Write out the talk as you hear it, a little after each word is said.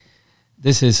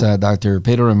This is Dr.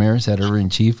 Pedro Ramirez,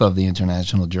 editor-in-chief of the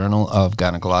International Journal of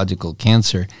Gynecological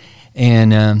Cancer.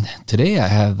 And today I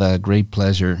have a great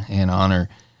pleasure and honor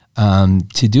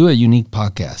to do a unique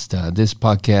podcast. This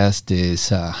podcast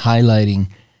is highlighting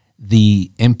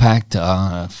the impact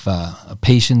of a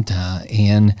patient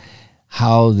and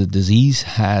how the disease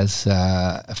has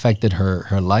affected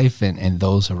her life and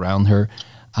those around her.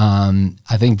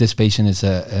 I think this patient is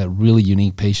a really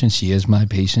unique patient. She is my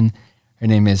patient. Her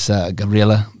name is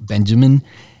Gabriela Benjamin,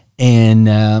 and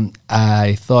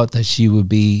I thought that she would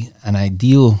be an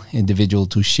ideal individual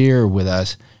to share with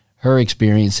us her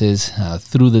experiences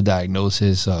through the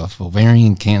diagnosis of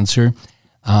ovarian cancer,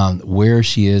 where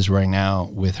she is right now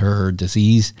with her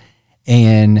disease,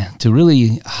 and to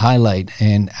really highlight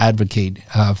and advocate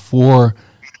for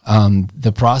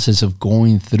the process of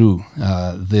going through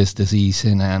this disease.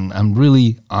 And I'm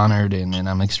really honored and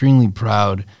I'm extremely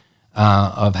proud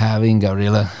of having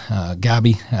Gabriela,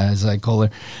 Gabi, as I call her,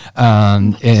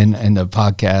 in the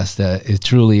podcast. It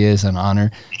truly is an honor.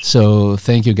 So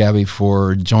thank you, Gabi,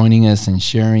 for joining us and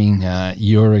sharing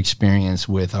your experience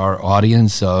with our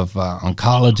audience of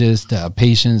oncologists,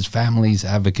 patients, families,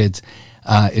 advocates.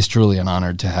 It's truly an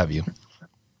honor to have you.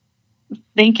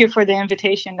 Thank you for the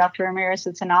invitation, Dr. Ramirez.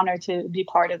 It's an honor to be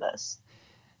part of this.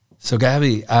 So,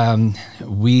 Gabi,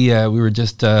 we were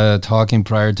just talking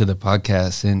prior to the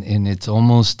podcast, and it's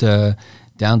almost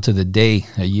down to the day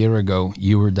a year ago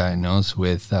you were diagnosed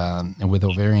with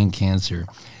ovarian cancer.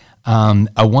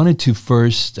 I wanted to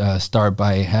first start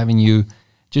by having you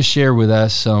just share with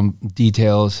us some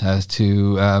details as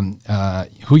to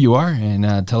who you are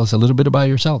and tell us a little bit about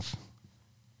yourself.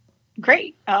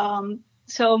 Great.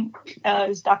 So,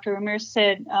 as Dr. Ramirez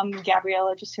said, I'm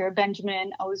Gabriela Gesteira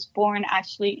Benjamin. I was born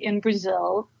actually in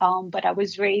Brazil, but I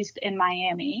was raised in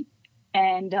Miami.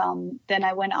 And then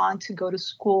I went on to go to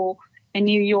school in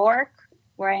New York,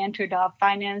 where I entered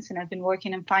finance, and I've been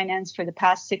working in finance for the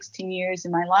past 16 years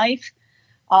in my life.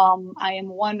 I am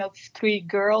one of 3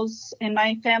 girls in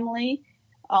my family,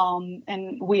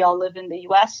 and we all live in the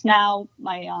U.S. now.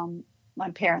 My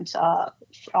parents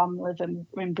live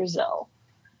in Brazil.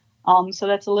 So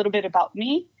that's a little bit about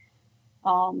me.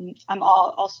 I'm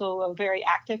also a very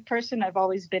active person. I've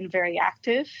always been very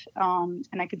active, and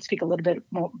I could speak a little bit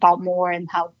more and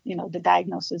how the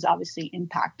diagnosis obviously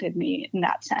impacted me in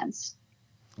that sense.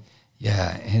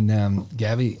 Yeah, and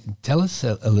Gabi, tell us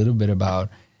a little bit about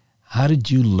how did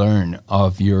you learn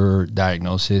of your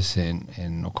diagnosis,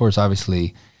 and of course,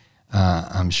 obviously,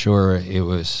 I'm sure it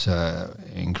was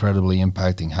incredibly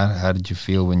impacting. How did you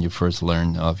feel when you first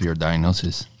learned of your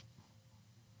diagnosis?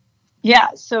 Yeah,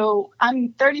 so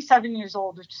I'm 37 years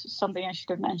old, which is something I should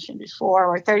have mentioned before,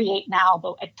 or 38 now,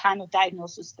 but at time of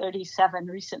diagnosis, 37,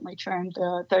 recently turned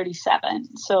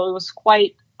 37. So it was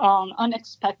quite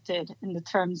unexpected in the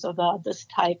terms of this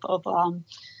type of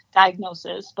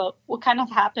diagnosis. But what kind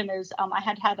of happened is I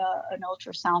had an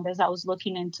ultrasound as I was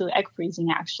looking into egg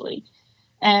freezing, actually.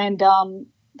 And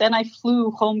then I flew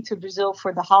home to Brazil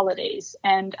for the holidays,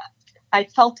 and I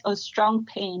felt a strong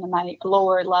pain in my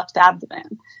lower left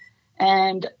abdomen.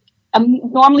 And I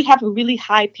normally have a really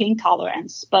high pain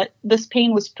tolerance, but this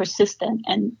pain was persistent.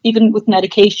 And even with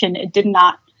medication, it did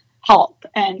not help.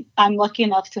 And I'm lucky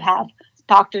enough to have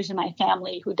doctors in my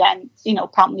family who then,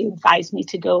 promptly advised me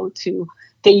to go to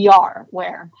the ER,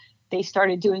 where they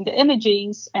started doing the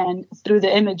imagings. And through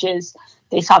the images,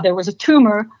 they saw there was a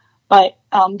tumor. But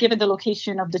given the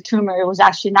location of the tumor, it was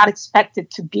actually not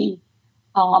expected to be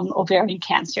ovarian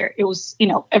cancer. It was,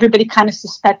 everybody kind of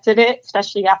suspected it,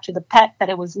 especially after the PET, that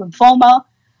it was lymphoma.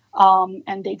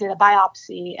 And they did a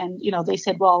biopsy, and, they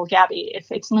said, well, Gabi,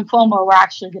 if it's lymphoma, we're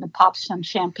actually going to pop some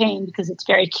champagne because it's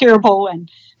very curable,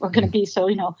 and we're going to be,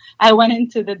 I went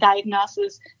into the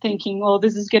diagnosis thinking, well,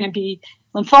 this is going to be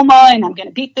lymphoma and I'm going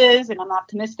to beat this, and I'm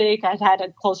optimistic. I'd had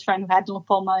a close friend who had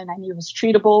lymphoma and I knew it was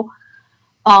treatable.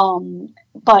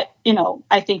 But,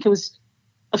 I think it was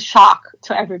a shock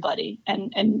to everybody,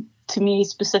 and to me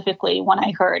specifically when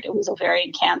I heard it was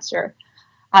ovarian cancer.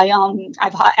 I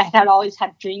had always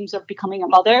had dreams of becoming a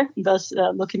mother, thus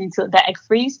looking into the egg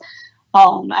freeze.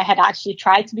 I had actually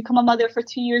tried to become a mother for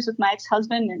 2 years with my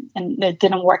ex-husband, and it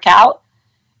didn't work out.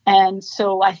 And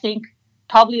so I think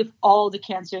probably of all the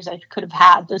cancers I could have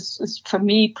had, this is for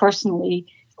me personally,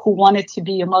 who wanted to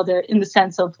be a mother in the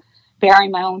sense of bearing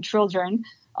my own children.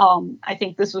 I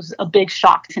think this was a big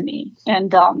shock to me,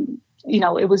 and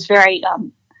it was very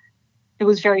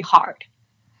hard.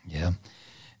 Yeah,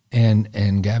 and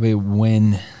Gabi,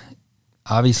 when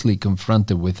obviously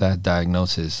confronted with that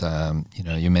diagnosis,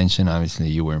 you mentioned obviously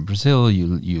you were in Brazil,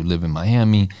 you live in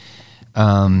Miami.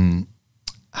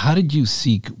 how did you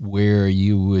seek where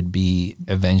you would be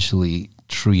eventually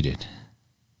treated?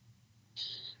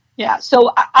 Yeah.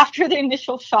 So after the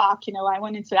initial shock, I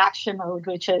went into action mode,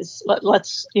 which is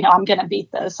let's, I'm going to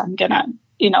beat this. I'm going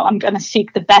to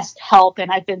seek the best help.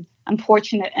 And I'm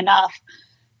fortunate enough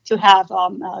to have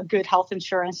good health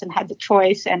insurance and had the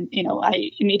choice. And,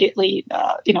 I immediately,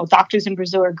 doctors in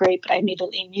Brazil are great, but I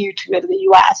immediately knew to go to the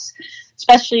US,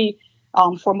 especially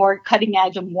for more cutting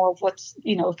edge and more of what's,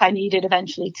 if I needed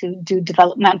eventually to do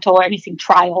developmental or anything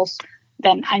trials,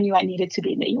 then I knew I needed to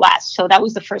be in the US. So that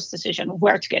was the first decision of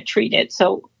where to get treated.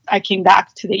 So I came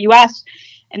back to the US,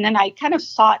 and then I kind of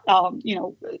sought,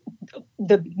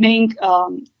 the main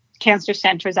cancer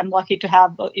centers. I'm lucky to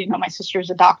have, my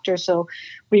sister's a doctor. So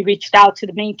we reached out to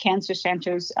the main cancer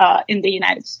centers in the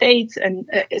United States, and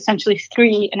essentially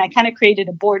 3. And I kind of created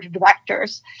a board of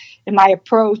directors in my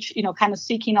approach, kind of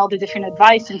seeking all the different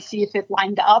advice and see if it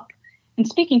lined up, and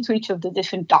speaking to each of the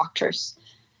different doctors.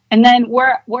 And then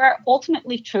where I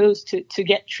ultimately chose to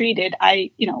get treated,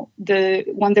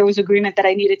 when there was agreement that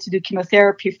I needed to do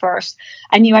chemotherapy first,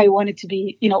 I knew I wanted to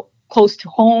be, close to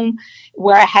home,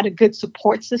 where I had a good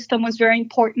support system was very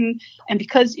important. And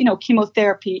because,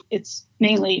 chemotherapy, it's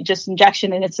mainly just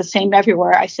injection and it's the same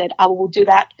everywhere, I said, I will do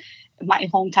that in my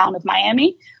hometown of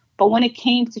Miami. But when it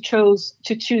came to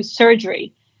choose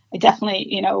surgery, I definitely,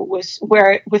 was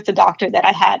where with the doctor that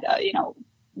I had,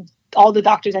 all the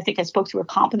doctors I think I spoke to were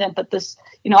competent, but this,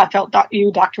 I felt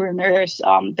Dr. Ramirez,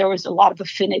 there was a lot of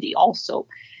affinity also.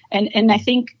 And I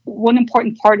think one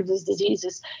important part of this disease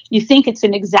is you think it's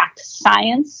an exact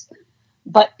science,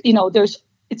 but,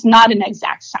 it's not an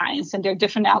exact science, and there are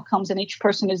different outcomes and each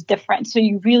person is different. So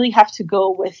you really have to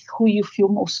go with who you feel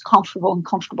most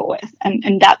comfortable with.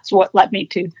 And that's what led me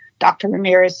to Dr.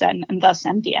 Ramirez and thus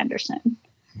MdAnderson.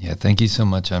 Yeah, thank you so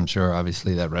much. I'm sure,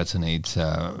 obviously, that resonates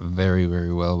very,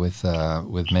 very well with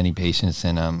many patients,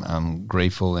 and I'm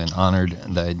grateful and honored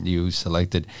that you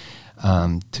selected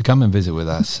to come and visit with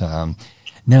us.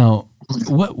 Now,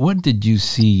 what did you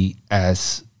see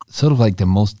as sort of like the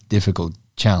most difficult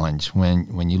challenge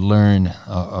when you learn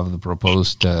of the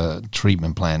proposed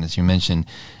treatment plan? As you mentioned,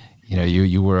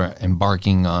 you were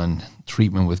embarking on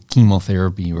treatment with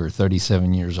chemotherapy. You were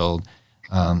 37 years old.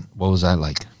 What was that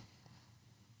like?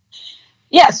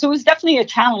 Yeah, so it was definitely a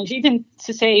challenge, even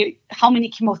to say how many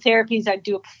chemotherapies I'd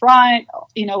do up front,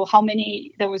 how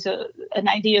many, there was an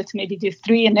idea to maybe do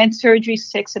 3 and then surgery,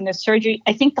 6 and then surgery.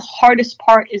 I think the hardest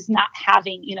part is not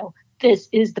having, this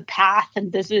is the path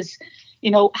and this is,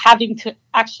 having to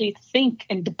actually think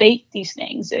and debate these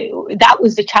things. That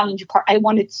was the challenging part. I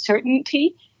wanted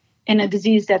certainty in a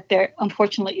disease that there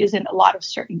unfortunately isn't a lot of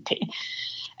certainty.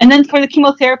 And then for the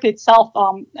chemotherapy itself,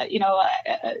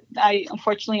 I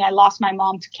unfortunately lost my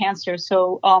mom to cancer.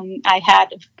 So I had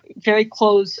very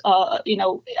close,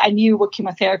 I knew what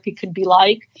chemotherapy could be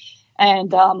like.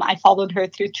 And I followed her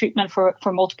through treatment for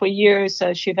multiple years.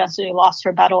 She eventually lost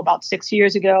her battle about 6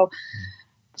 years ago.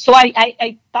 So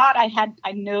I thought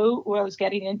I know what I was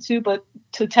getting into. But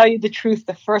to tell you the truth,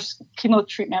 the first chemo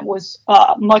treatment was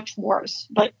much worse.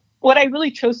 But what I really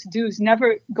chose to do is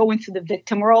never go into the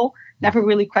victim role, never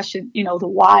really question, the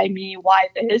why me, why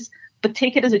this, but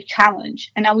take it as a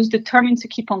challenge. And I was determined to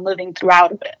keep on living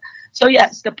throughout of it. So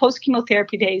yes, the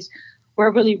post-chemotherapy days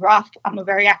were really rough. I'm a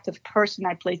very active person.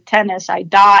 I play tennis, I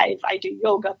dive, I do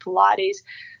yoga, Pilates.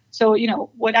 So,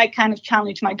 what I kind of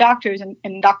challenge my doctors,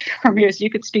 and Dr. Ramirez,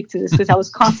 you could speak to this because I was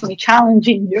constantly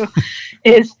challenging you,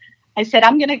 is I said,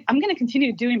 I'm gonna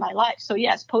continue doing my life. So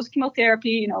yes, post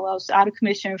chemotherapy, I was out of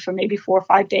commission for maybe 4 or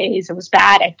 5 days. It was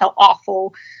bad. I felt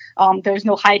awful. There's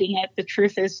no hiding it. The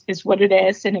truth is what it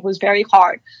is, and it was very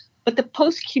hard. But the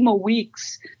post chemo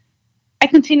weeks, I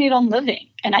continued on living,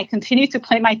 and I continued to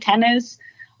play my tennis.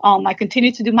 I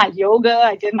continued to do my yoga.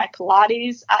 I did my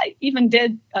Pilates. I even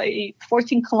did a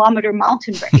 14-kilometer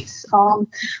mountain race,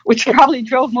 which probably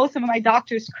drove most of my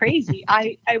doctors crazy.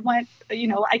 I went,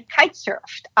 I kite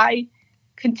surfed. I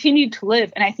continued to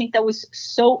live. And I think that was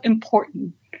so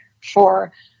important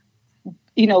for,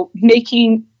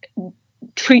 making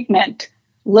treatment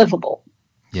livable.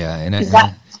 Yeah. And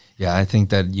I think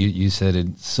that you said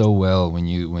it so well when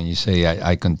you say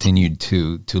I continued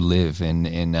to live,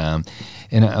 and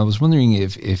I was wondering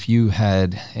if you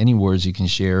had any words you can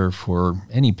share for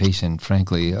any patient,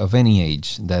 frankly, of any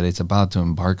age that is about to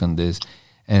embark on this,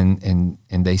 and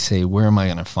they say, where am I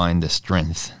going to find the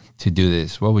strength to do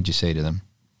this? What would you say to them?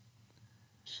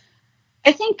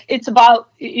 I think it's about,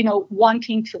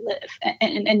 wanting to live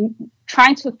and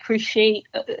trying to appreciate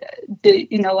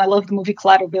I love the movie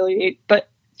Collateral, but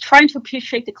trying to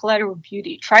appreciate the collateral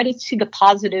beauty, try to see the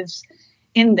positives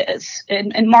in this.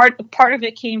 And part of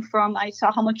it came from, I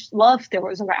saw how much love there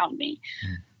was around me.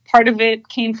 Part of it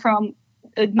came from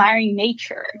admiring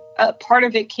nature. Part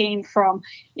of it came from,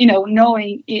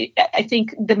 knowing, I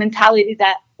think, the mentality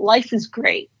that life is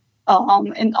great.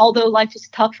 And although life is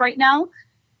tough right now,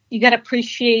 you got to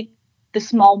appreciate the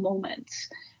small moments.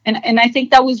 And I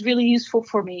think that was really useful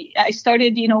for me. I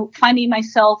started, finding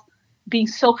myself being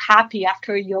so happy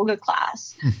after a yoga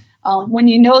class. When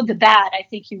you know the bad, I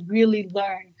think you really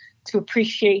learn to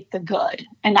appreciate the good.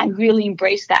 And I really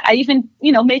embraced that. I even,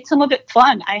 made some of it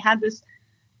fun. I had this,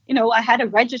 I had a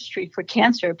registry for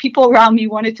cancer. People around me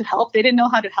wanted to help. They didn't know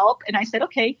how to help. And I said,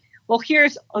 okay, well,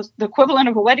 here's the equivalent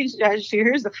of a wedding registry.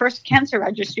 Here's the first cancer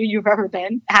registry you've ever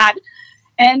had.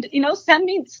 And, send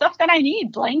me stuff that I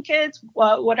need, blankets,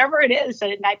 whatever it is.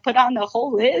 And I put on the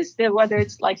whole list, whether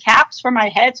it's like caps for my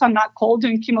head so I'm not cold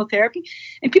doing chemotherapy.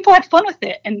 And people had fun with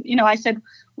it. And, I said,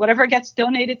 whatever gets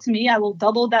donated to me, I will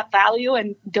double that value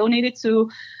and donate it to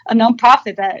a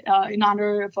nonprofit that in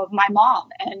honor of my mom.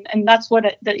 And that's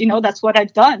what, that's what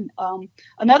I've done.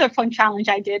 Another fun challenge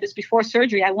I did is before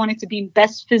surgery, I wanted to be in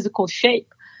best physical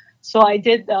shape. So I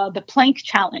did the plank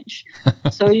challenge.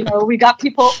 So, we got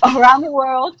people around the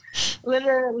world,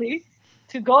 literally,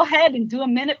 to go ahead and do a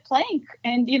minute plank.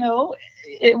 And,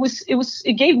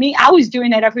 it gave me, I was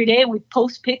doing it every day, and we'd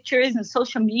post pictures and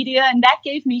social media, and that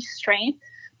gave me strength.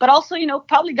 But also,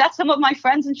 probably got some of my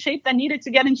friends in shape that needed to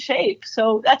get in shape.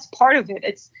 So that's part of it.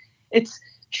 It's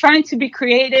trying to be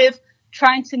creative,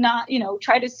 trying to not,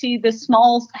 try to see the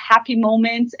small happy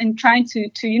moments, and trying to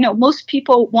most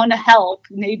people want to help.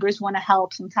 Neighbors want to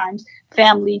help sometimes.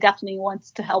 Family definitely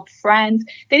wants to help. Friends,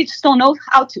 they just don't know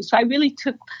how to. So I really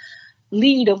took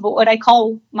lead of what I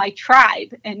call my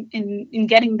tribe, and in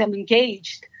getting them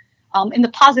engaged in the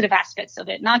positive aspects of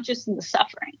it, not just in the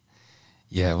suffering.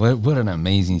 Yeah, what an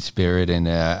amazing spirit, and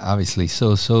obviously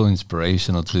so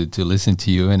inspirational to listen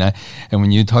to you. And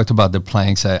when you talked about the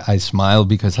planks, I smiled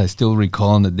because I still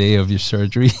recall on the day of your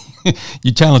surgery,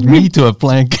 you challenged me to a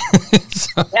plank.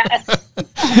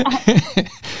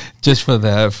 Just for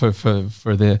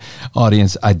the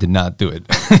audience, I did not do it.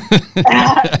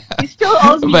 He still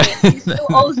owes me it. He still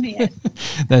owes me it.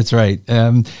 That's right.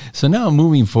 So now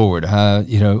moving forward,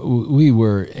 we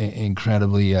were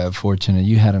incredibly fortunate.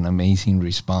 You had an amazing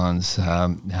response.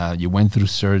 You went through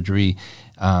surgery.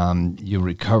 You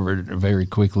recovered very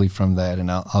quickly from that, and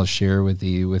I'll share with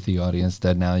the audience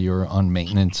that now you're on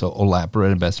maintenance, so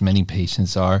olaparib, as many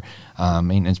patients are,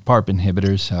 maintenance PARP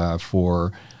inhibitors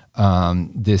for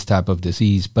this type of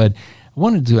disease. But I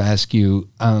wanted to ask you,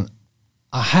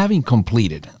 having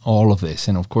completed all of this,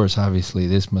 and of course, obviously,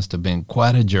 this must have been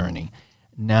quite a journey.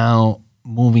 Now,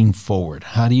 moving forward,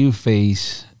 how do you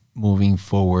face moving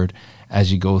forward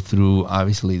as you go through,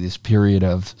 obviously, this period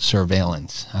of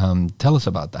surveillance? Tell us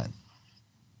about that.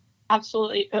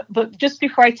 Absolutely. But just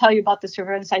before I tell you about the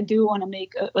surveillance, I do want to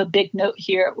make a big note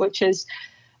here, which is,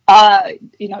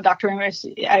 Dr. Ramirez,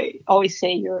 I always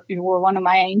say you were one of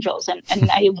my angels.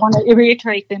 And I want to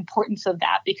reiterate the importance of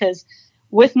that, because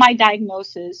with my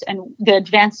diagnosis and the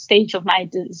advanced stage of my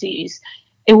disease,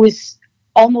 it was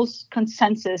almost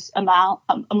consensus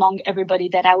among everybody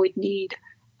that I would need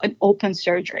an open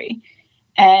surgery.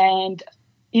 And,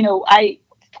 I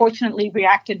fortunately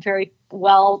reacted very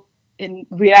well in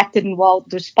the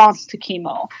response to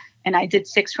chemo. And I did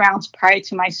 6 rounds prior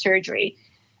to my surgery.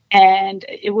 And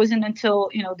it wasn't until,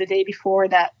 the day before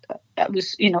that I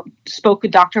was, spoke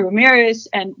with Dr. Ramirez,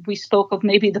 and we spoke of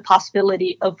maybe the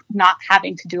possibility of not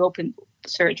having to do open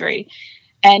surgery.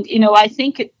 And, I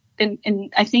think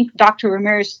I think Dr.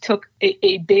 Ramirez took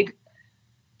a big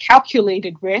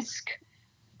calculated risk,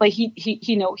 but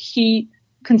he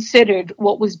considered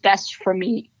what was best for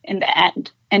me in the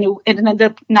end. And it ended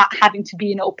up not having to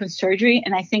be an open surgery.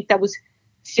 And I think that was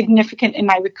significant in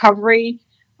my recovery,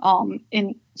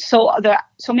 in so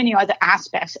many other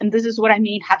aspects. And this is what I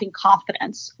mean, having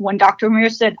confidence. When Dr.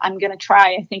 Ramirez said, I'm going to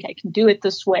try, I think I can do it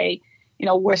this way,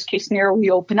 worst case scenario, we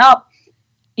open up,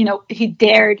 he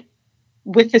dared,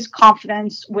 with his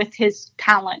confidence, with his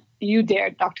talent, you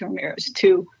dared, Dr. Ramirez,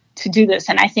 to do this.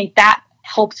 And I think that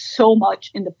helped so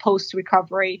much in the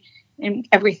post-recovery and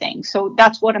everything. So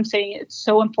that's what I'm saying. It's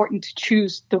so important to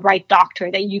choose the right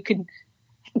doctor that you can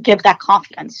give that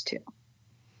confidence to.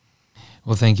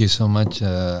 Well, thank you so much,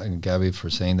 Gabi,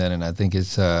 for saying that. And I think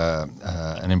it's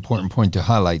an important point to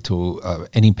highlight to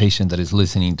any patient that is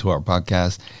listening to our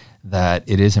podcast, that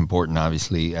it is important,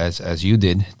 obviously, as you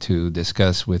did, to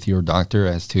discuss with your doctor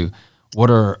as to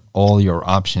what are all your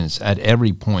options at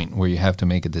every point where you have to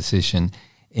make a decision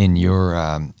in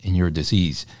your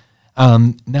disease.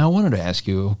 Now, I wanted to ask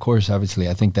you, of course, obviously,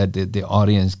 I think that the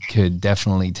audience could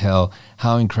definitely tell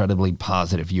how incredibly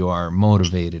positive you are,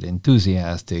 motivated,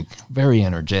 enthusiastic, very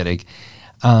energetic.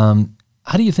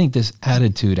 How do you think this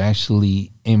attitude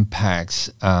actually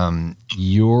impacts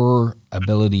your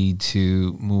ability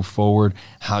to move forward,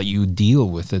 how you deal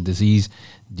with the disease?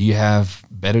 Do you have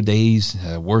better days,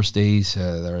 worse days?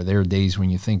 Are there days when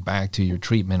you think back to your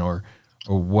treatment or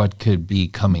what could be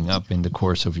coming up in the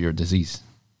course of your disease?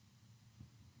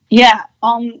 Yeah.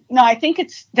 No, I think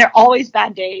there are always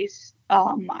bad days.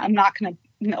 I'm not going to,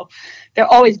 there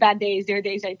are always bad days. There are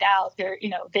days I doubt. There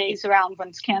are, days around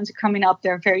when scans are coming up.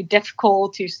 They're very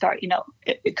difficult to start,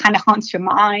 it kind of haunts your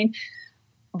mind.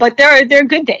 But there are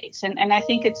good days. And I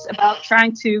think it's about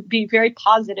trying to be very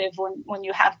positive when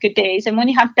you have good days. And when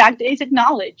you have bad days,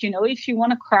 acknowledge, if you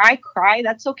want to cry,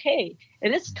 that's okay.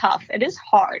 It is tough. It is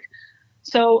hard.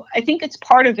 So I think it's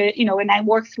part of it, and I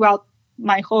work throughout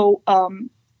my whole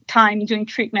time doing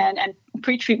treatment and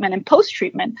pre-treatment and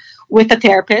post-treatment with a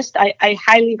therapist. I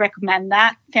highly recommend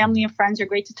that. Family and friends are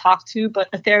great to talk to, but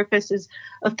a therapist is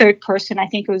a third person. I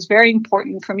think it was very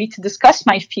important for me to discuss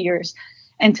my fears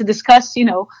and to discuss,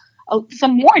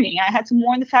 some mourning. I had to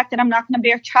mourn the fact that I'm not going to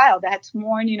bear a child. I had to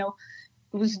mourn, it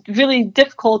was really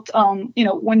difficult,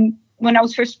 when I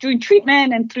was first doing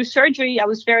treatment and through surgery, I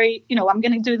was very, I'm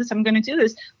going to do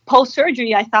this.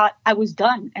 Post-surgery, I thought I was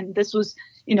done. And this was,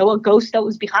 a ghost that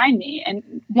was behind me.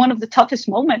 And one of the toughest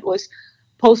moments was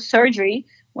post-surgery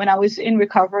when I was in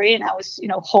recovery and I was,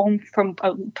 home from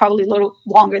probably a little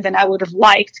longer than I would have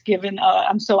liked, given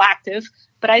I'm so active.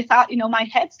 But I thought, my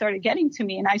head started getting to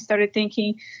me and I started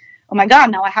thinking, oh my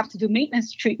God, now I have to do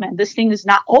maintenance treatment. This thing is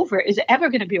not over. Is it ever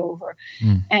going to be over?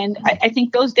 And I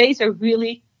think those days are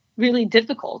really, really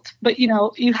difficult, but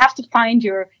you have to find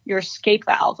your escape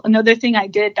valve. Another thing I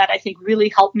did that I think really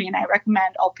helped me, and I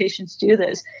recommend all patients do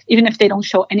this, even if they don't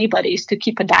show anybody, is to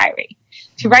keep a diary,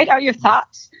 to write out your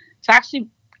thoughts, to actually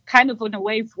kind of in a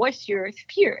way voice your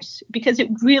fears, because it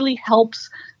really helps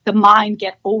the mind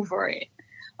get over it,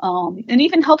 and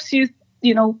even helps you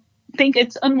think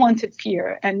it's unwanted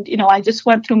fear. And I just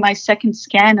went through my second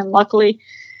scan, and luckily,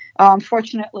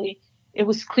 fortunately, it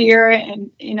was clear.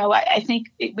 And, I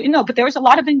think, but there was a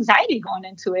lot of anxiety going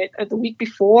into it. The week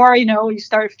before, you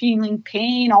start feeling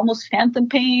pain, almost phantom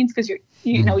pains, because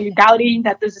you're doubting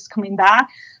that this is coming back.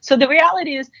 So the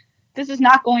reality is this is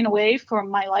not going away from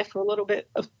my life for a little bit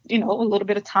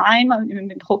of time.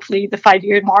 And hopefully the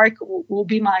 5-year mark will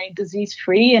be my disease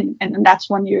free. And that's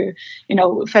when you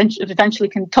eventually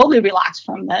can totally relax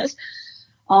from this.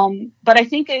 But I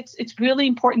think it's really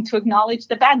important to acknowledge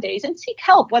the bad days and seek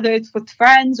help, whether it's with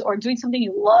friends or doing something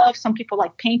you love. Some people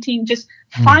like painting. Just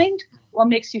find what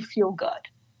makes you feel good.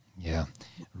 Yeah,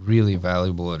 really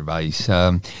valuable advice.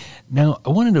 Now, I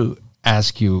wanted to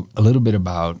ask you a little bit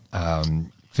about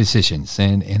physicians.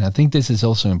 And I think this is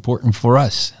also important for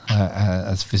us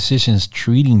as physicians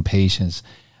treating patients,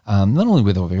 not only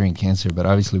with ovarian cancer, but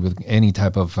obviously with any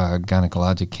type of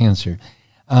gynecologic cancer.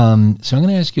 So I'm going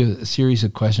to ask you a series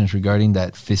of questions regarding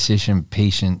that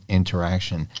physician-patient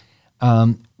interaction.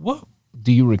 What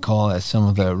do you recall as some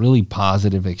of the really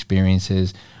positive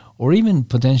experiences, or even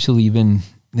potentially even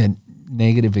the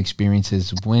negative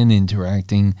experiences when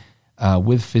interacting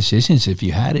with physicians, if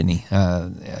you had any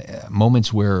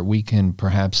moments where we can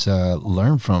perhaps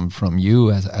learn from you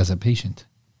as a patient?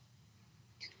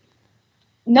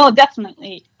 No,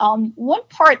 definitely. One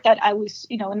part that I was,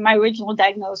 in my original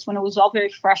diagnosis, when it was all very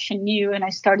fresh and new, and I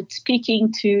started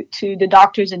speaking to the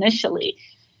doctors initially,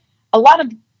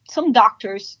 some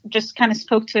doctors just kind of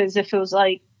spoke to it as if it was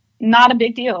like not a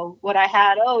big deal. What I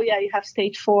had, oh yeah, you have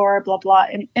stage 4, blah blah,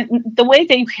 and the way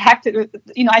they reacted,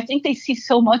 I think they see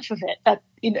so much of it that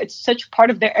it's such part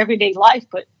of their everyday life.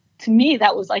 But to me,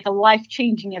 that was like a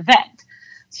life-changing event.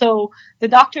 So the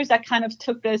doctors that kind of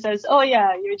took this as, oh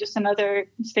yeah, you're just another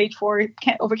stage 4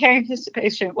 ovarian cancer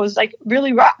patient, was like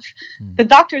really rough. The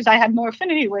doctors I had more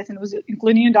affinity with, and it was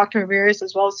including Dr. Ramirez,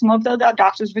 as well as some of the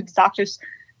doctors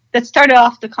that started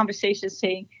off the conversation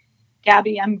saying,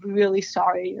 Gabi, I'm really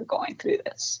sorry you're going through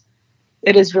this.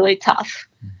 It is really tough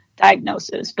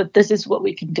diagnosis, but this is what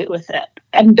we can do with it.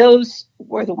 And those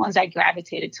were the ones I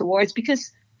gravitated towards, because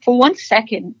for 1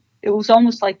 second, it was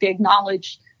almost like they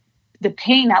acknowledged the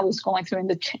pain I was going through, and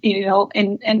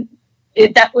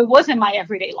it wasn't my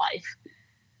everyday life.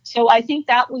 So I think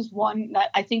that was one that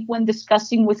I think when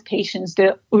discussing with patients,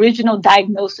 the original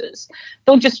diagnosis,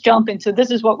 don't just jump into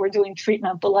this is what we're doing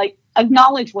treatment, but like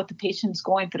acknowledge what the patient's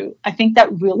going through. I think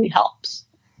that really helps.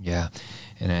 Yeah.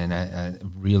 And I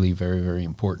really very, very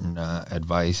important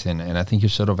advice. And I think you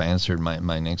sort of answered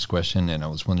my next question. And I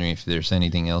was wondering if there's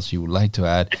anything else you would like to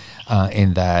add.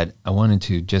 In that, I wanted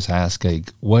to just ask,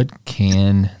 like, what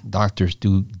can doctors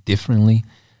do differently?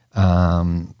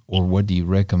 Or what do you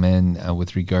recommend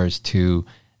with regards to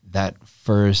that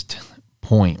first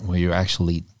point where you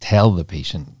actually tell the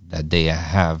patient that they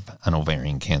have an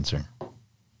ovarian cancer?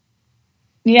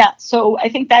 Yeah, so I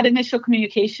think that initial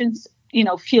communications,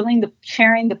 sharing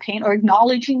the pain or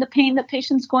acknowledging the pain the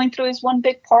patient's going through is one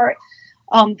big part.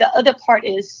 The other part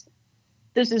is,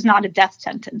 this is not a death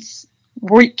sentence.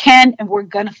 We can and we're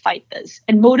going to fight this,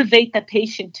 and motivate the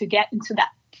patient to get into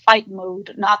that fight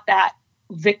mode, not that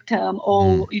victim,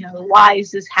 why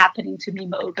is this happening to me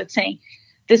mode, but saying,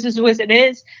 this is what it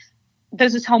is.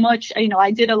 This is how much,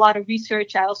 I did a lot of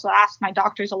research. I also asked my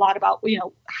doctors a lot about,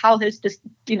 how this,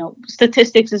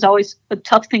 statistics is always a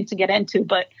tough thing to get into,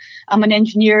 but I'm an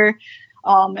engineer,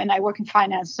 and I work in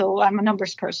finance. So I'm a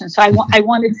numbers person. So I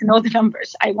wanted to know the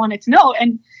numbers. I wanted to know.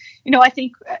 And, I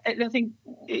think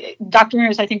Dr.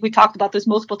 Ramirez, I think we talked about this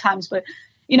multiple times, but,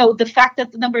 the fact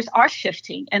that the numbers are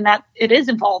shifting and that it is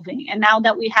evolving. And now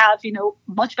that we have,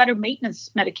 much better maintenance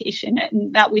medication,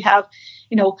 and that we have,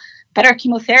 better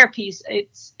chemotherapies,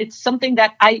 it's something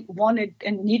that I wanted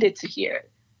and needed to hear.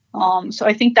 So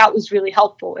I think that was really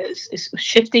helpful, is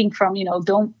shifting from,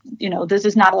 this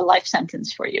is not a life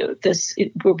sentence for you.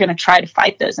 We're going to try to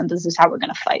fight this, and this is how we're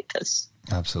going to fight this.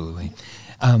 Absolutely.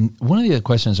 One of the other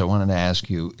questions I wanted to ask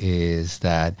you is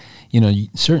that,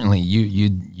 certainly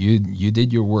you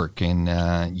did your work,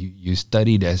 and you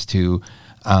studied as to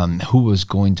who was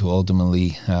going to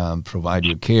ultimately provide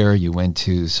your care. You went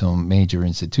to some major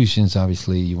institutions.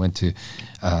 Obviously, you went to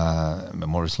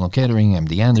Memorial Sloan Kettering,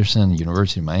 MD Anderson,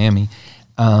 University of Miami.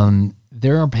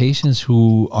 There are patients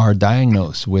who are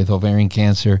diagnosed with ovarian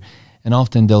cancer, and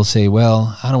often they'll say,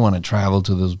 well, I don't want to travel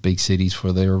to those big cities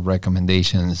for their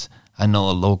recommendations. I know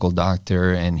a local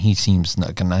doctor, and he seems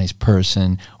like a nice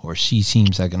person, or she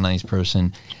seems like a nice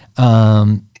person.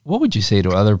 What would you say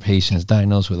to other patients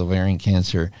diagnosed with ovarian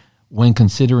cancer when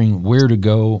considering where to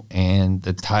go and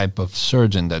the type of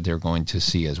surgeon that they're going to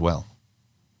see as well?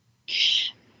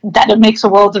 That it makes a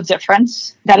world of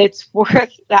difference, that it's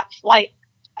worth that flight.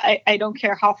 I don't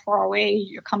care how far away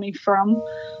you're coming from.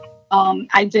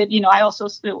 I did, I also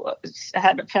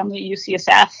had a family at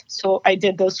UCSF, so I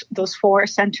did those 4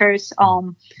 centers.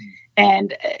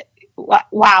 And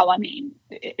wow, I mean,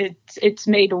 it's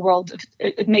made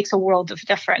it makes a world of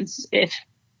difference. If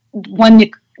when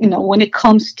it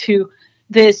comes to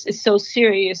this is so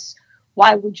serious,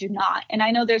 why would you not? And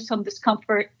I know there's some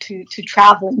discomfort to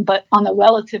traveling, but on a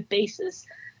relative basis,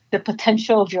 the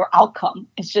potential of your outcome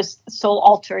is just so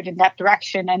altered in that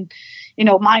direction. And,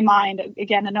 my mind,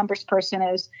 again, a numbers person,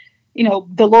 is,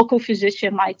 the local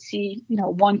physician might see,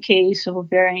 1 case of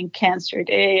ovarian cancer a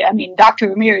day. I mean, Dr.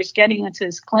 Ramirez getting into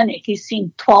his clinic, he's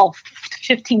seeing 12,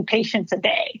 15 patients a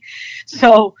day.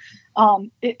 So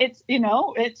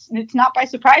it's not by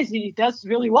surprise. He does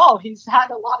really well. He's had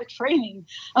a lot of training.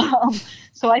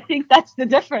 So I think that's the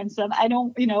difference. And I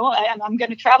don't, I'm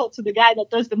going to travel to the guy that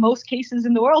does the most cases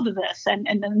in the world of this. And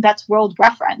then that's world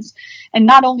reference. And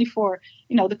not only for,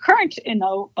 the current,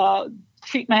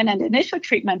 treatment and initial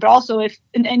treatment, but also if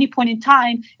in any point in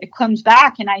time it comes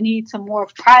back and I need some more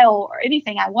of trial or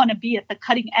anything, I want to be at the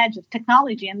cutting edge of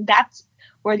technology. And that's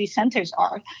where these centers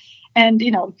are. And,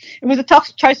 it was a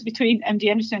tough choice between MD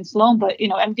Anderson and Sloan, but,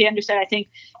 MD Anderson, I think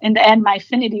in the end, my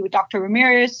affinity with Dr.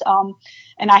 Ramirez,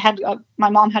 and I had, my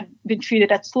mom had been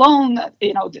treated at Sloan,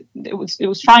 it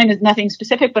was fine, it's nothing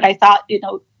specific, but I thought,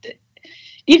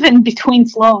 even between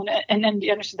Sloan and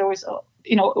MD Anderson, there was,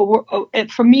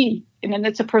 for me, and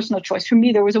it's a personal choice, for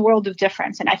me, there was a world of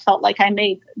difference, and I felt like I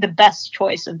made the best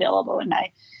choice available. And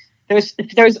if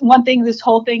there's one thing, this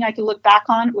whole thing I could look back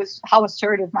on, was how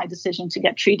assertive my decision to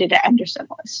get treated at Anderson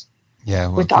was. Yeah,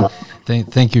 well,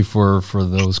 thank you for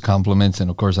those compliments. And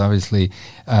of course, obviously,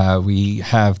 we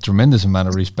have tremendous amount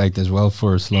of respect as well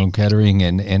for Sloan Kettering.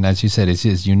 And as you said,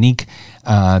 it's unique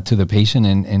to the patient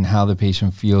and how the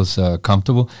patient feels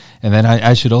comfortable. And then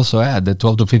I should also add that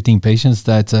 12 to 15 patients,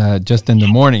 that's just in the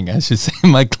morning. I should say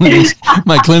my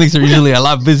clinics are usually a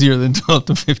lot busier than 12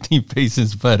 to 15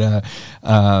 patients. But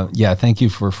yeah, thank you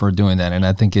for doing that. And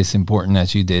I think it's important,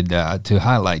 as you did, to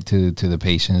highlight to the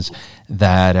patients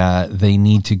that they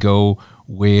need to go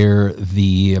where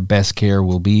the best care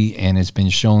will be. And it's been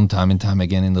shown time and time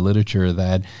again in the literature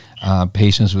that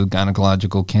patients with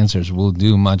gynecological cancers will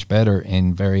do much better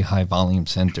in very high volume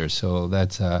centers. So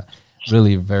that's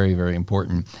really very, very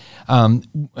important.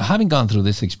 Having gone through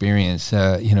this experience,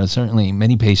 certainly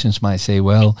many patients might say,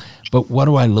 well, but what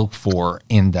do I look for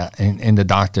in the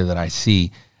doctor that I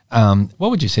see? What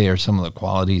would you say are some of the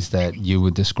qualities that you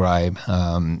would describe,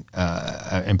 and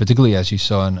particularly as you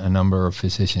saw a number of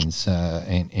physicians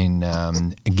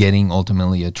in getting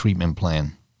ultimately a treatment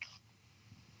plan?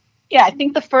 Yeah, I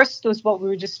think the first was what we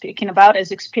were just speaking about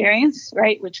is experience,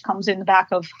 right? Which comes in the back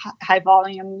of high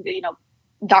volume,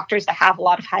 doctors that have a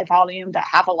lot of high volume, that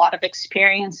have a lot of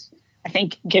experience, I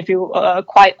think give you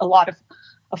quite a lot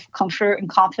of comfort and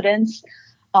confidence.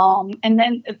 And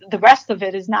then the rest of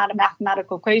it is not a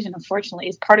mathematical equation, unfortunately.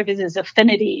 It's part of it is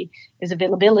affinity, is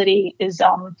availability, is,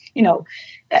 an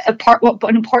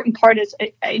important part is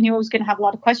I knew I was going to have a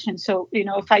lot of questions. So,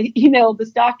 if I email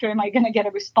this doctor, am I going to get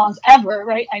a response ever,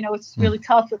 right? I know it's really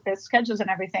tough with their schedules and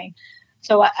everything.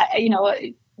 So,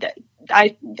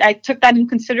 I took that in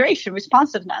consideration,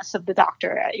 responsiveness of the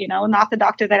doctor, not the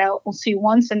doctor that I will see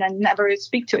once and then never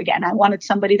speak to again. I wanted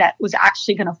somebody that was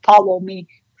actually going to follow me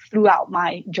throughout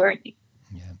my journey.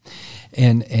 Yeah.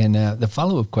 And the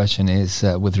follow-up question is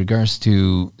with regards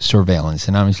to surveillance,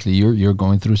 and obviously you're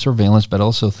going through surveillance, but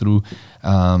also through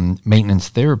maintenance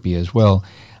therapy as well.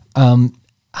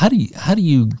 How do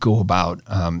you go about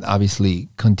obviously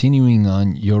continuing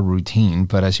on your routine?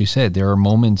 But as you said, there are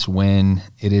moments when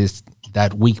it is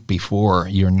that week before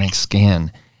your next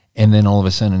scan, and then all of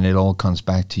a sudden it all comes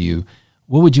back to you.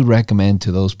 What would you recommend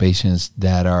to those patients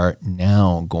that are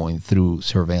now going through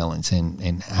surveillance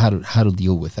and how to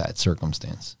deal with that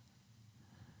circumstance?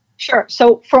 Sure.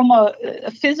 So from a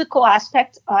physical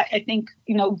aspect, I think,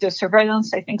 the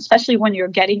surveillance, I think, especially when you're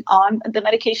getting on the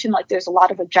medication, like there's a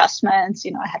lot of adjustments,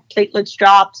 I had platelets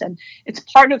drops, and it's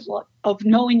part of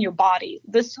knowing your body.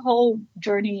 This whole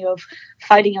journey of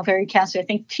fighting ovarian cancer, I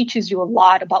think, teaches you a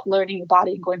lot about learning your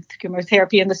body and going through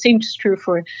chemotherapy. And the same is true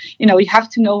for, you have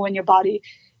to know when your body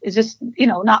is just,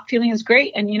 not feeling as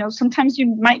great. And, sometimes you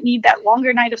might need that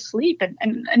longer night of sleep.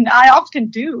 And I often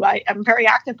do. I'm very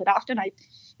active, but often I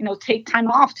take time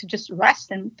off to just rest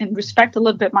and respect a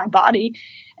little bit my body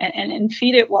and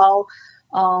feed it well.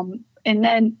 And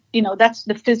then, that's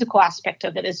the physical aspect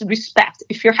of it is respect.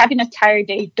 If you're having a tired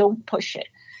day, don't push it,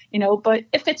 but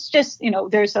if it's just,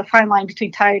 there's a fine line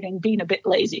between tired and being a bit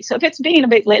lazy. So if it's being a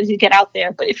bit lazy, get out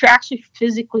there. But if you're actually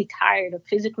physically tired or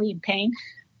physically in pain,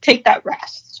 take that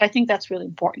rest. So I think that's really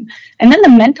important. And then the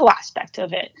mental aspect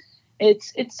of it,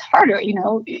 it's harder,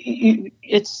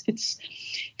 it's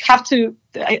have to,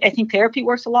 I think therapy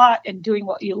works a lot, and doing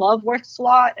what you love works a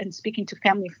lot, and speaking to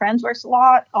family, friends works a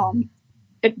lot.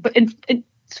 But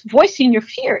it's voicing your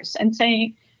fears and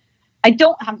saying, I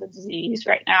don't have the disease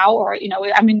right now, or,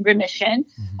 I'm in remission.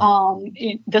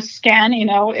 The scan,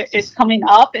 is coming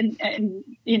up and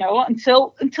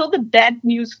until the bad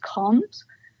news comes,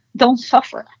 don't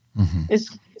suffer.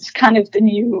 Is kind of the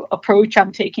new approach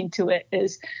I'm taking to it,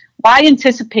 is why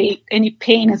anticipate any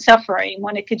pain and suffering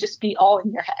when it could just be all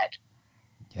in your head?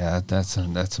 Yeah, that's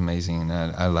amazing. And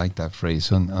I like that phrase.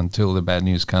 So until the bad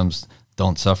news comes,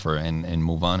 don't suffer and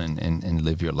move on and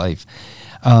live your life.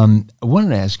 I wanted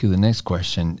to ask you the next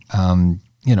question.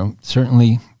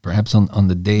 Certainly perhaps on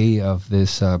the day of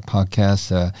this podcast,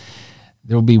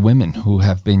 there will be women who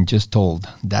have been just told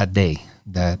that day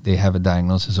that they have a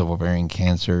diagnosis of ovarian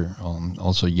cancer,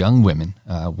 also young women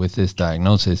with this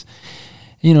diagnosis.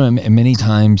 And many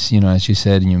times, as you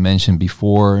said and you mentioned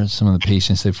before, some of the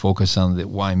patients, they focus on the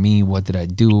why me, what did I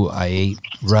do? I ate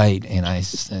right and I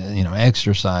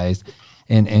exercised.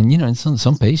 And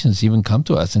some patients even come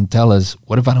to us and tell us,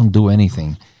 what if I don't do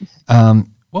anything?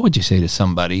 What would you say to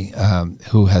somebody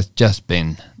who has just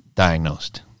been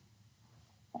diagnosed?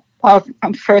 Well,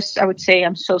 first, I would say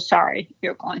I'm so sorry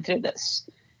you're going through this.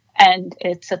 And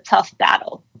it's a tough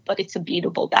battle, but it's a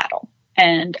beatable battle.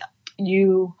 And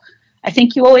I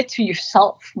think you owe it to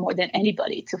yourself more than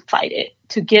anybody to fight it,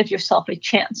 to give yourself a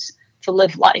chance to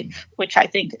live life, which I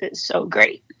think is so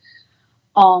great.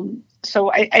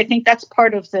 So I think that's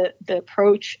part of the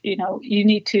approach. You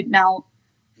need to now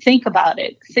think about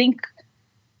it. Think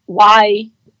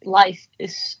why life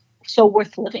is so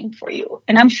worth living for you.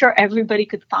 And I'm sure everybody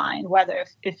could find, whether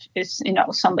if it's,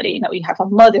 somebody, you have a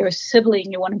mother, a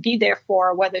sibling you want to be there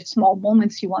for, whether it's small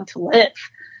moments you want to live.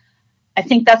 I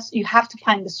think you have to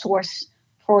find the source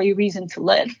for your reason to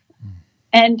live.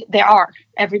 And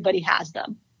everybody has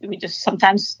them. We just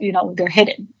sometimes, they're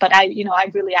hidden, but I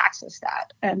really access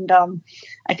that. And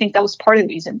I think that was part of the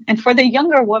reason. And for the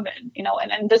younger woman,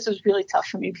 and this was really tough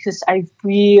for me because I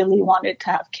really wanted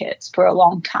to have kids for a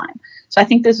long time. So I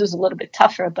think this was a little bit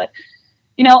tougher, but,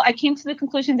 I came to the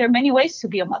conclusion there are many ways to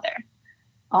be a mother.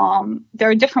 There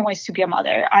are different ways to be a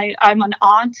mother. I'm an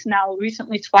aunt now,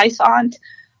 recently twice aunt.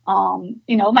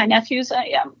 My nephews,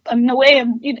 in a way,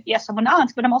 yes, I'm an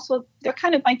aunt, but they're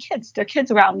kind of my kids. They're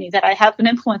kids around me that I have an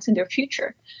influence in their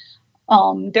future.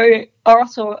 There are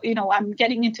also, I'm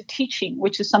getting into teaching,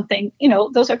 which is something,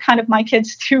 those are kind of my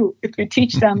kids too. If you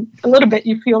teach them a little bit,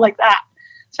 you feel like that.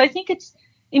 So I think it's,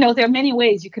 there are many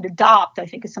ways you could adopt. I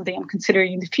think it's something I'm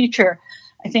considering in the future.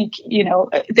 I think,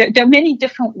 there are many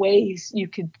different ways you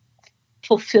could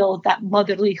fulfill that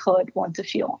motherlyhood one to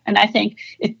feel. And I think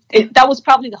that was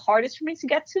probably the hardest for me to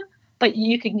get to, but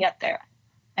you can get there.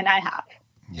 And I have.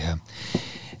 Yeah.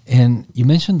 And you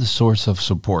mentioned the source of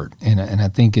support, and I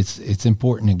think it's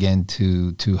important again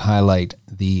to highlight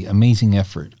the amazing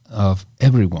effort of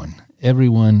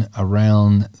everyone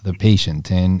around the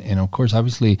patient, and of course,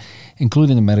 obviously,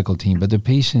 including the medical team, but the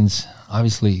patients,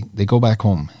 obviously, they go back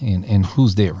home, and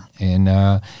who's there? And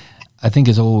I think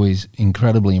it's always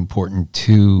incredibly important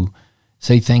to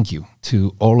say thank you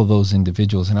to all of those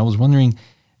individuals. And I was wondering,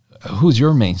 who's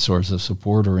your main source of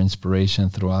support or inspiration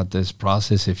throughout this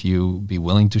process, if you be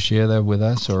willing to share that with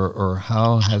us, or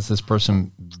how has this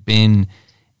person been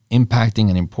impacting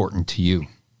and important to you?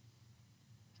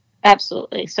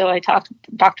 Absolutely. So I talked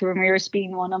Dr. Ramirez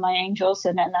being one of my angels,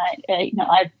 and then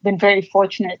I've been very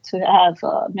fortunate to have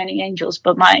many angels,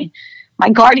 but my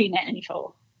guardian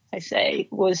angel, I say,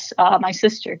 was my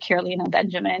sister, Gabriela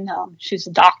Benjamin. She's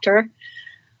a doctor.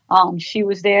 She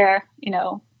was there,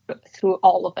 through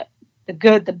all of it, the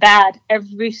good, the bad,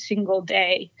 every single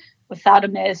day, without a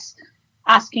miss,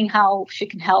 asking how she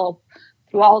can help,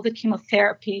 through all the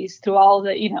chemotherapies, through all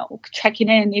the, checking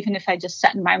in, even if I just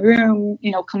sat in my room,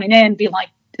 coming in, being like,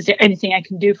 is there anything I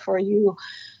can do for you?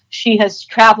 She has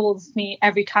traveled with me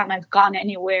every time I've gone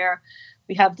anywhere.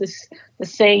 We have the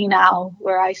saying now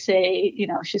where I say,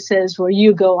 she says, where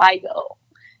you go, I go.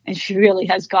 And she really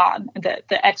has gone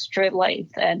the extra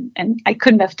length, and I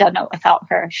couldn't have done it without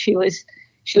her. She was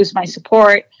my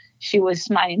support. She was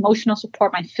my emotional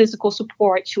support, my physical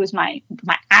support. She was my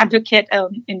advocate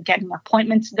in getting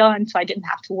appointments done, so I didn't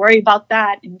have to worry about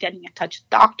that, and getting in touch with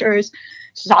doctors.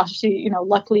 She's obviously,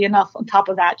 luckily enough, on top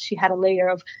of that, she had a layer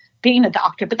of being a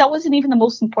doctor, but that wasn't even the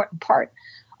most important part.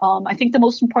 I think the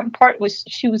most important part was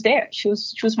she was there. She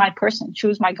was my person. She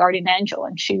was my guardian angel,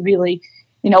 and she really,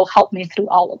 helped me through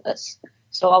all of this.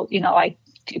 So, I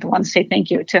want to say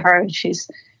thank you to her. She's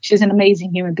an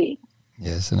amazing human being.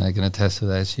 Yes, and I can attest to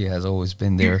that. She has always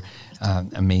been there.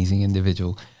 Amazing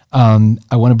individual.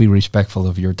 I want to be respectful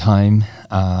of your time,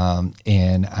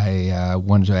 and I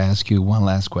wanted to ask you one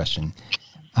last question.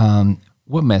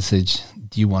 What message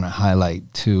do you want to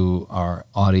highlight to our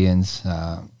audience,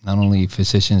 not only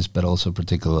physicians, but also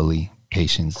particularly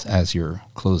patients, as your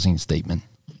closing statement?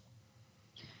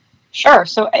 Sure.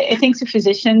 So I think to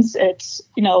physicians, it's,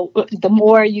 the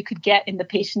more you could get in the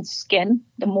patient's skin,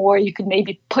 the more you could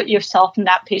maybe put yourself in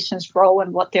that patient's role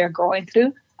and what they're going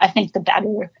through, I think the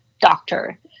better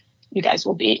doctor you guys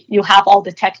will be. You have all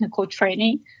the technical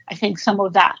training. I think some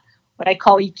of that, what I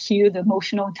call EQ, the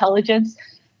emotional intelligence,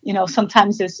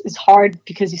 sometimes is hard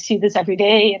because you see this every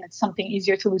day and it's something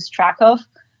easier to lose track of.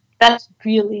 That's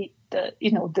really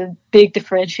the big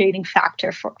differentiating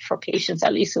factor for patients.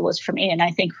 At least it was for me, and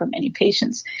I think for many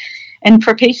patients. And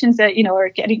for patients that, are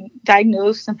getting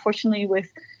diagnosed, unfortunately,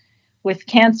 with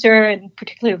cancer, and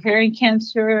particularly ovarian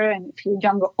cancer, and if you're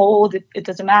young or old, it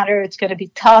doesn't matter. It's going to be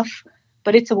tough,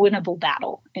 but it's a winnable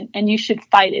battle, and you should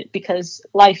fight it, because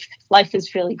life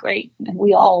is really great. And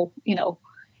we all,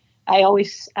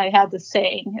 I have the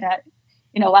saying that,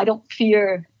 I don't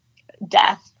fear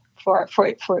death for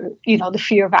the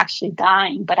fear of actually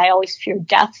dying, but I always fear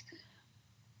death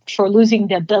for losing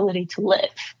the ability to live.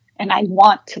 And I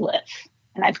want to live,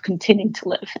 and I've continued to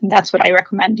live, and that's what I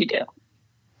recommend you do.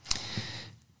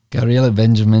 Gabriela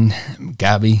Benjamin,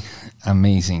 Gabi,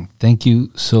 amazing. Thank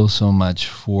you so much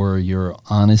for your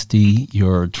honesty,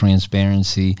 your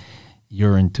transparency,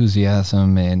 your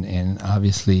enthusiasm, and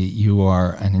obviously you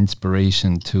are an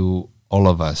inspiration to all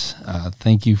of us.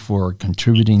 Thank you for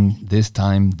contributing this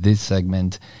time, this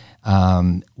segment.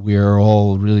 We're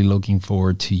all really looking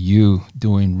forward to you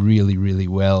doing really, really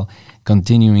well,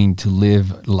 continuing to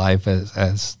live life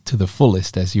as to the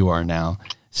fullest as you are now.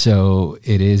 So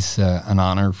it is an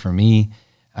honor for me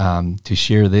to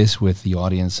share this with the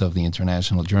audience of the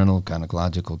International Journal of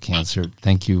Gynecological Cancer.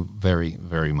 Thank you very,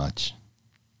 very much.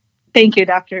 Thank you,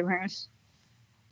 Dr. Ramirez.